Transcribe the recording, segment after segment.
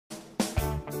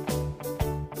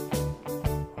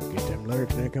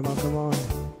lyrics there. Come on, come on.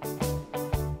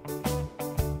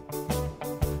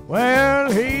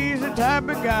 Well, he's the type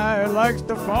of guy who likes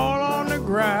to fall on the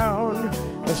ground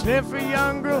and sniff a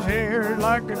young girl's hair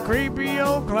like a creepy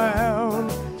old clown.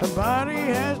 Somebody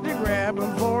has to grab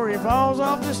him before he falls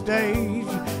off the stage.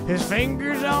 His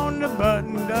fingers on the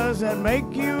button, does that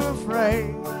make you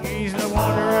afraid? He's the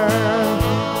wanderer,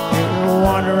 he's the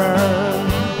wanderer.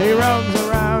 He roams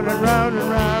around and round and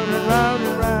round and round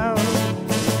and round.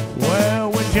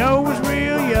 Well, when Joe was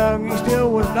real young, he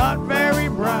still was not very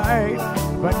bright.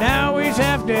 But now he's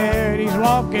half dead, he's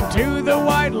walking to the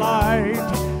white light.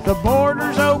 The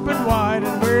border's open wide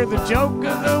and we're the joke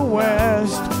of the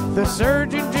West. The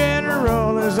Surgeon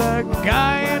General is a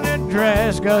guy in a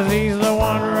dress, 'cause he's the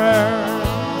wanderer,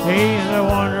 he's the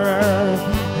wanderer.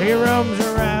 He roams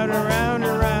around and round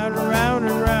and round and round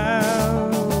and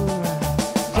round.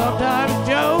 Sometimes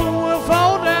Joe will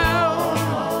fall down,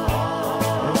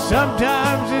 and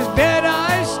sometimes his dead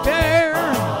eyes stare.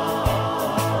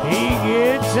 He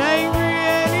gets angry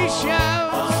and he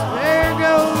shouts, there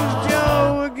goes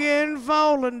Joe again,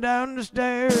 falling down the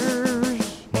stairs.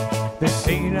 This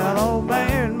senile old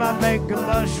man might make a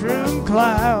mushroom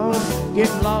cloud.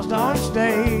 Getting lost on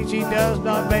stage, he does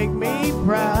not make me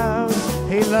proud.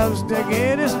 He loves to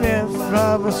get a sniff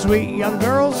of a sweet young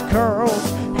girl's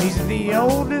curls. He's the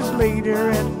oldest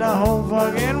leader in the whole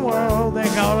fucking world. They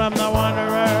call him the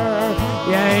wanderer.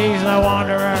 Yeah, he's the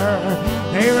wanderer.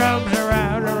 He roams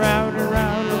around and round and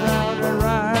round and round and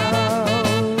round.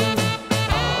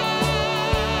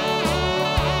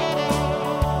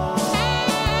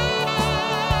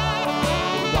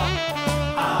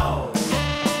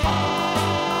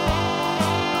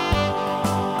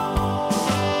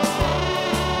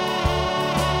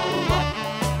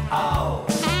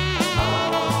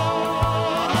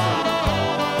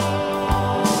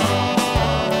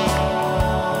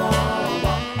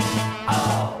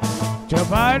 Joe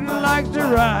Biden likes to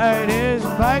ride his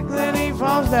bike, then he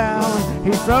falls down.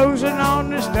 He's frozen on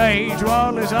the stage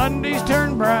while his undies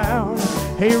turn brown.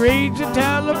 He reads a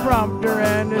teleprompter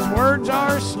and his words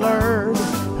are slurred.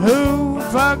 Who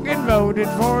fucking voted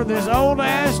for this old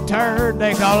ass turd?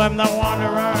 They call him the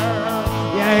wanderer.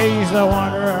 Yeah, he's the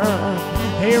wanderer.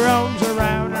 He roams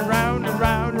around and round and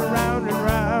round and round and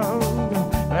round.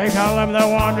 They call him the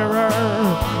wanderer.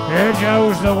 Yeah,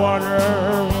 Joe's the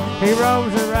wanderer. He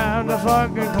roams around the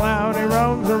fucking clown. He